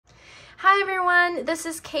Hi everyone, this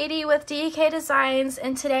is Katie with DK Designs,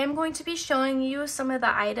 and today I'm going to be showing you some of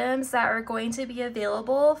the items that are going to be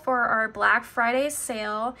available for our Black Friday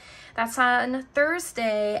sale. That's on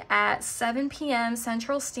Thursday at 7 p.m.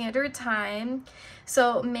 Central Standard Time.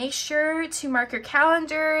 So make sure to mark your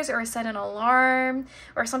calendars or set an alarm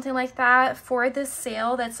or something like that for this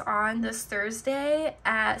sale that's on this Thursday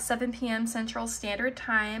at 7 p.m. Central Standard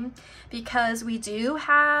Time, because we do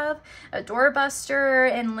have a doorbuster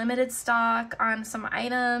and limited stock on some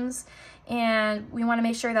items, and we want to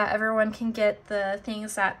make sure that everyone can get the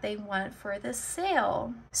things that they want for this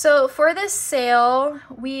sale. So for this sale,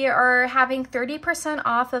 we are having 30%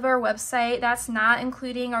 off of our website. That's not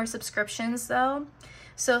including our subscriptions though.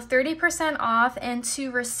 So 30% off, and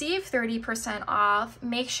to receive 30% off,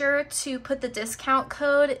 make sure to put the discount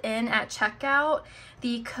code in at checkout.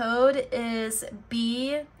 The code is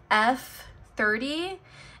BF30,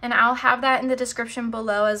 and I'll have that in the description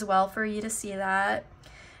below as well for you to see that.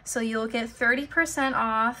 So you'll get 30%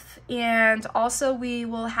 off, and also we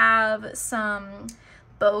will have some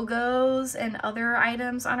BOGOs and other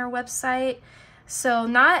items on our website. So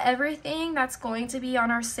not everything that's going to be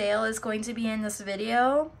on our sale is going to be in this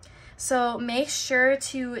video. So make sure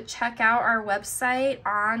to check out our website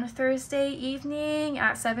on Thursday evening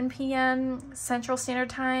at 7 p.m. Central Standard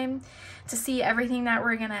Time to see everything that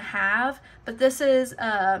we're gonna have. But this is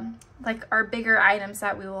like our bigger items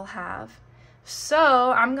that we will have.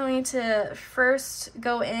 So I'm going to first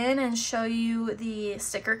go in and show you the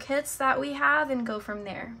sticker kits that we have and go from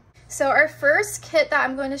there. So our first kit that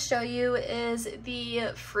I'm going to show you is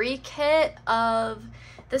the free kit of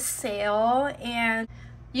the sale, and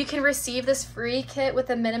you can receive this free kit with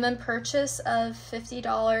a minimum purchase of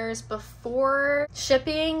 $50 before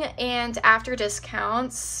shipping and after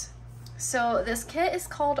discounts. So this kit is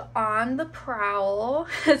called On the Prowl.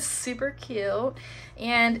 It's super cute,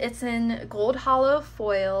 and it's in gold hollow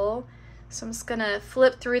foil. So I'm just gonna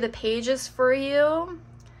flip through the pages for you.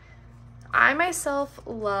 I myself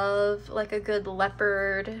love like a good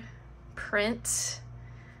leopard print.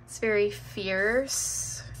 It's very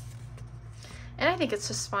fierce, and I think it's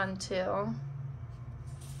just fun too.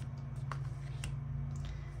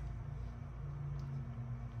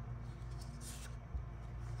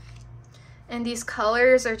 And these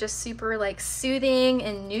colors are just super like soothing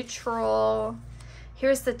and neutral.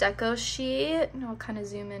 Here's the deco sheet, and I'll kind of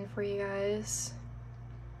zoom in for you guys.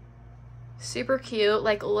 Super cute.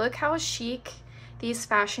 Like, look how chic these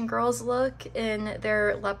fashion girls look in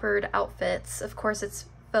their leopard outfits. Of course, it's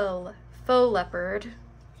faux leopard.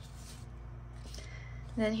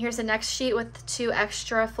 And then here's the next sheet with 2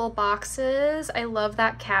 extra full boxes. I love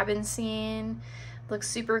that cabin scene. Looks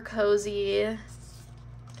super cozy.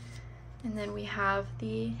 And then we have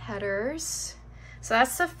the headers. So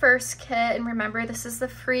that's the first kit, and remember, this is the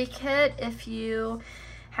free kit if you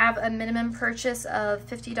have a minimum purchase of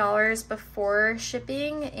 $50 before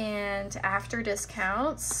shipping and after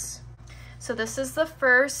discounts. So this is the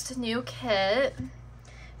first new kit.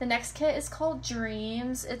 The next kit is called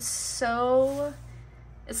Dreams. It's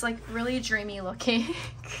like really dreamy looking,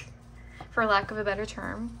 for lack of a better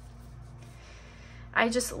term. I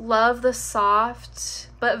just love the soft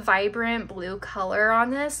but vibrant blue color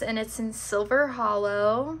on this, and it's in silver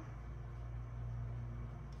hollow.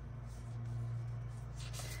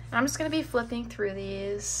 I'm just going to be flipping through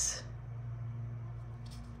these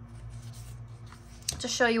to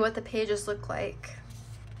show you what the pages look like.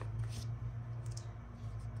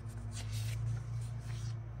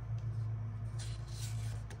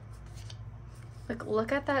 Like,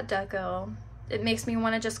 look at that deco. It makes me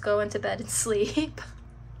want to just go into bed and sleep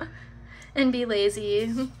and be lazy.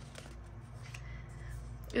 Ooh,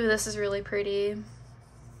 this is really pretty.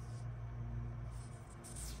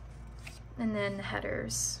 And then the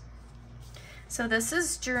headers. So this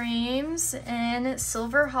is Dreams in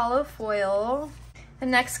silver hollow foil. The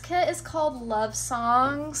next kit is called Love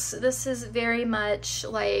Songs. This is very much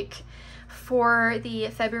like for the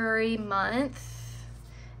February month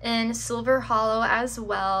in silver hollow as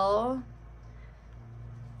well.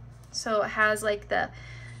 So it has like the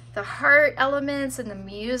heart elements and the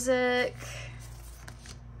music.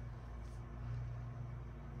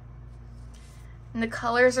 And the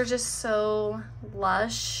colors are just so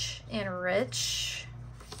lush and rich.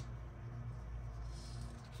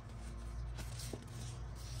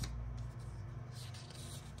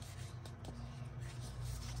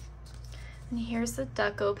 And here's the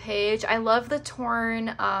deco page. I love the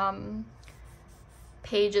torn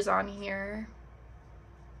pages on here.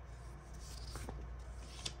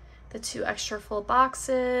 The 2 extra full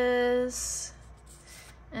boxes,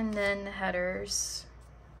 and then the headers.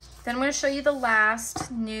 Then I'm going to show you the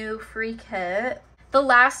last new free kit. The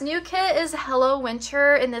last new kit is Hello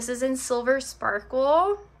Winter, and this is in Silver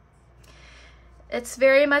Sparkle. It's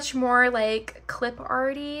very much more like clip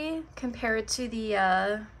arty compared to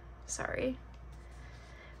the,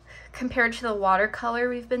 compared to the watercolor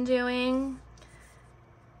we've been doing.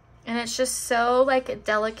 And it's just so like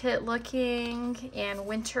delicate looking and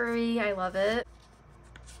wintry. I love it.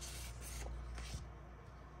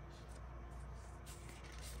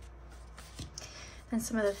 And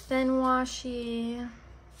some of the thin washi,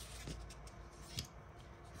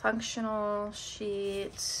 functional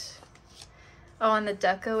sheet. Oh, and the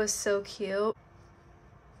deco is so cute.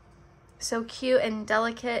 So cute and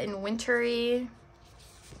delicate and wintry.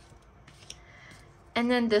 And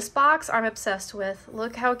then this box I'm obsessed with.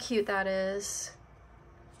 Look how cute that is.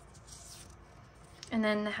 And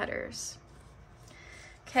then the headers.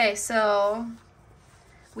 Okay, so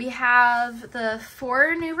we have the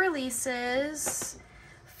 4 new releases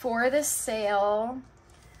for the sale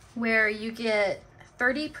where you get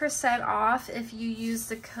 30% off if you use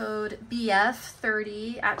the code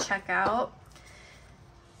BF30 at checkout.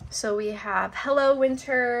 So we have Hello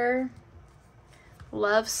Winter,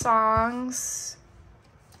 Love Songs,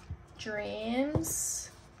 Dreams,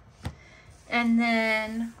 and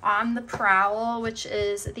then On the Prowl, which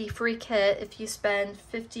is the free kit if you spend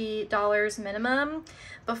 $50 minimum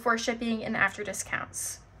before shipping and after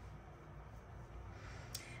discounts.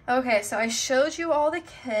 Okay, so I showed you all the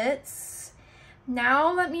kits.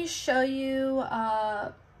 Now let me show you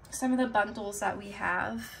some of the bundles that we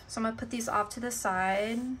have. So I'm gonna put these off to the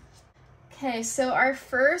side. Okay, so our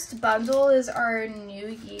first bundle is our New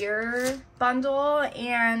Year bundle,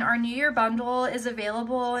 and our New Year bundle is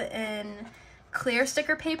available in clear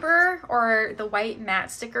sticker paper or the white matte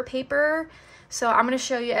sticker paper. So I'm going to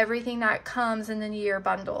show you everything that comes in the New Year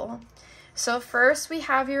bundle. So first we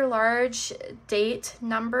have your large date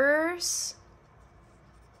numbers,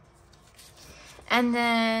 and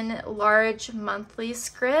then large monthly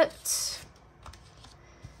script.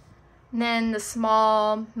 And then the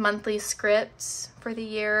small monthly scripts for the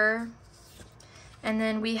year. And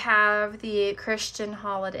then we have the Christian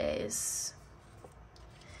holidays.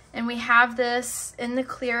 And we have this in the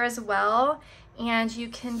clear as well, and you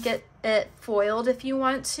can get it foiled if you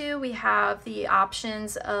want to. We have the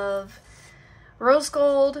options of rose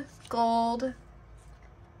gold, gold,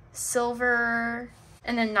 silver,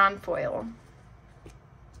 and then non-foil.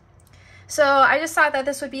 So I just thought that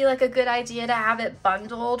this would be like a good idea to have it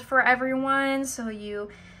bundled for everyone, so you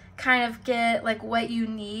kind of get like what you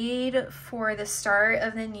need for the start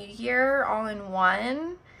of the new year all in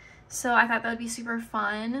one. So I thought that would be super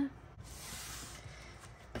fun.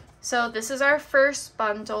 So this is our first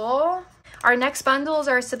bundle. Our next bundle is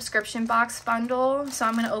our subscription box bundle. So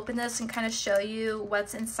I'm going to open this and kind of show you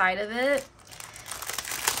what's inside of it.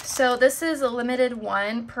 So this is a limited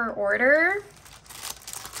 1 per order,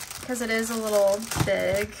 because it is a little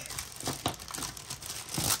big.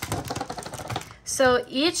 So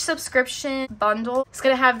each subscription bundle is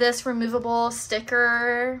going to have this removable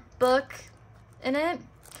sticker book in it.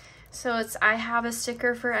 So it's I have a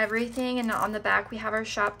sticker for everything, and on the back we have our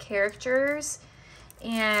shop characters,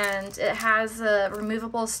 and it has a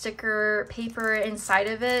removable sticker paper inside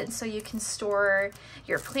of it, so you can store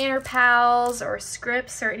your planner pals or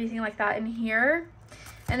scripts or anything like that in here.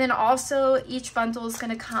 And then also each bundle is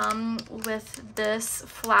going to come with this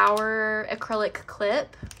flower acrylic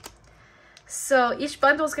clip. So each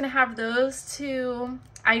bundle is going to have those 2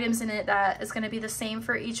 items in it that is going to be the same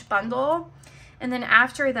for each bundle. And then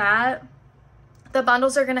after that, the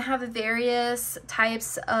bundles are going to have various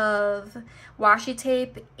types of washi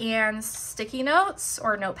tape and sticky notes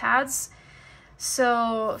or notepads.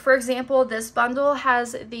 So for example, this bundle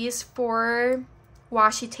has these 4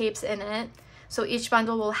 washi tapes in it. So each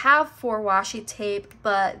bundle will have 4 washi tape,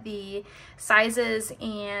 but the sizes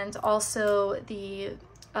and also the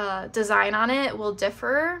design on it will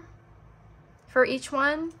differ for each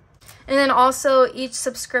one. And then also each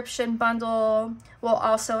subscription bundle will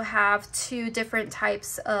also have 2 different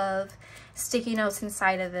types of sticky notes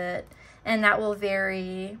inside of it, and that will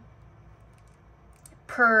vary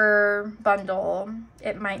per bundle.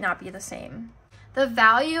 It might not be the same. The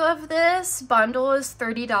value of this bundle is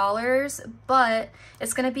 $30, but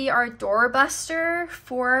it's going to be our doorbuster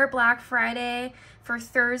for Black Friday for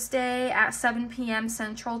Thursday at 7 p.m.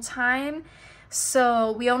 Central Time.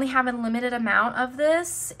 So we only have a limited amount of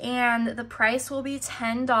this, and the price will be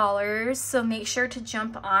 $10. So make sure to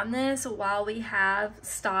jump on this while we have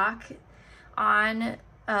stock on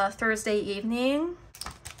Thursday evening.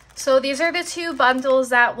 So these are the 2 bundles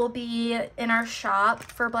that will be in our shop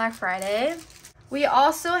for Black Friday. We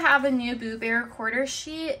also have a new Boo Bear quarter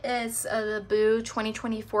sheet. It's the Boo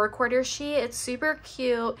 2024 quarter sheet. It's super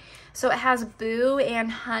cute. So it has Boo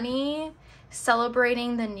and Honey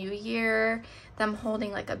celebrating the new year, them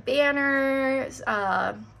holding like a banner,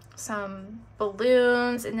 some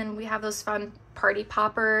balloons, and then we have those fun party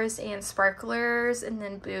poppers and sparklers, and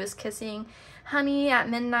then Boo's kissing Honey at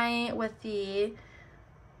midnight with the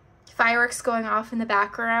fireworks going off in the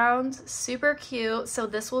background. Super cute. So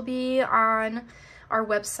this will be on our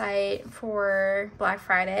website for Black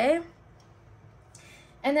Friday.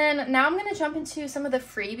 And then now I'm going to jump into some of the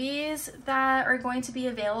freebies that are going to be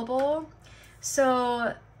available.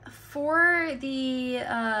 So for the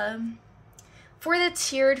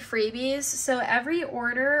tiered freebies, so every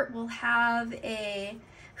order will have a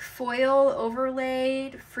foil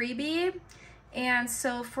overlaid freebie. And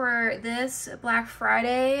so for this Black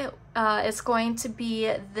Friday, it's going to be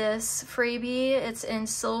this freebie. It's in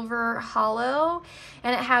Silver Hollow,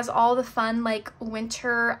 and it has all the fun like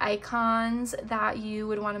winter icons that you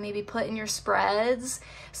would want to maybe put in your spreads.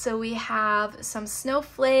 So we have some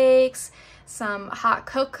snowflakes, some hot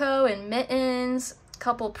cocoa and mittens, a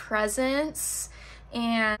couple presents,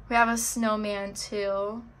 and we have a snowman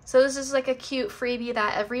too. So this is like a cute freebie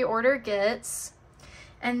that every order gets.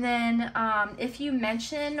 And then if you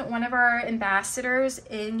mention one of our ambassadors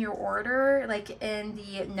in your order, like in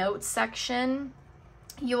the notes section,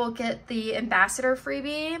 you will get the ambassador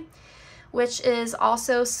freebie, which is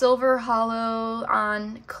also Silver Hollow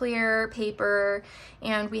on clear paper.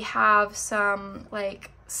 And we have some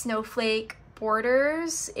like snowflake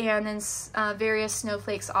borders and then various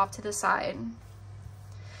snowflakes off to the side.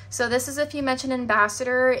 So this is if you mention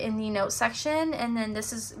ambassador in the note section, and then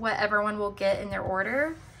this is what everyone will get in their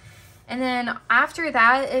order. And then after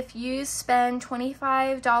that, if you spend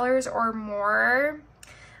 $25 or more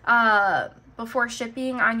before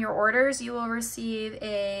shipping on your orders, you will receive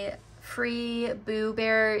a free Boo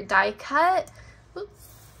Bear die cut. Oops.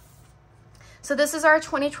 So this is our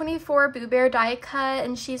 2024 Boo Bear die cut,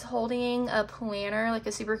 and she's holding a planner, like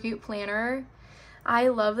a super cute planner. I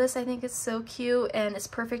love this. I think it's so cute, and it's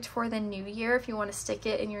perfect for the new year if you want to stick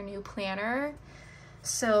it in your new planner.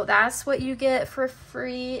 So that's what you get for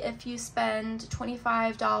free if you spend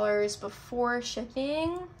 $25 before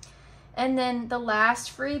shipping. And then the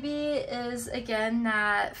last freebie is again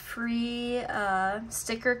that free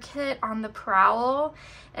sticker kit on the Prowl,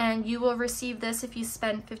 and you will receive this if you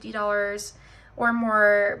spend $50 or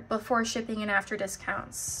more before shipping and after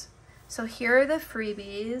discounts. So here are the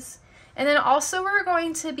freebies. And then also we're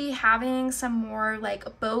going to be having some more like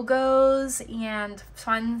BOGOs and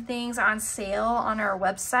fun things on sale on our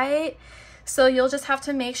website. So you'll just have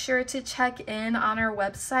to make sure to check in on our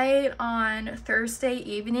website on Thursday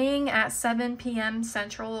evening at 7 p.m.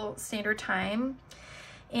 Central Standard Time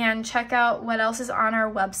and check out what else is on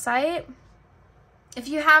our website. If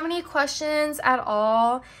you have any questions at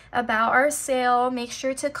all about our sale, make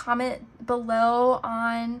sure to comment below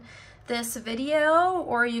on this video,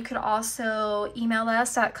 or you could also email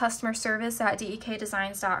us at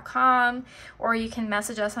customerservice@dekdesigns.com, or you can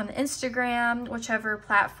message us on Instagram, whichever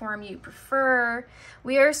platform you prefer.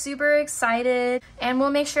 We are super excited, and we'll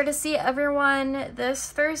make sure to see everyone this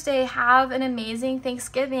Thursday. Have an amazing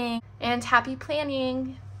Thanksgiving and happy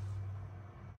planning.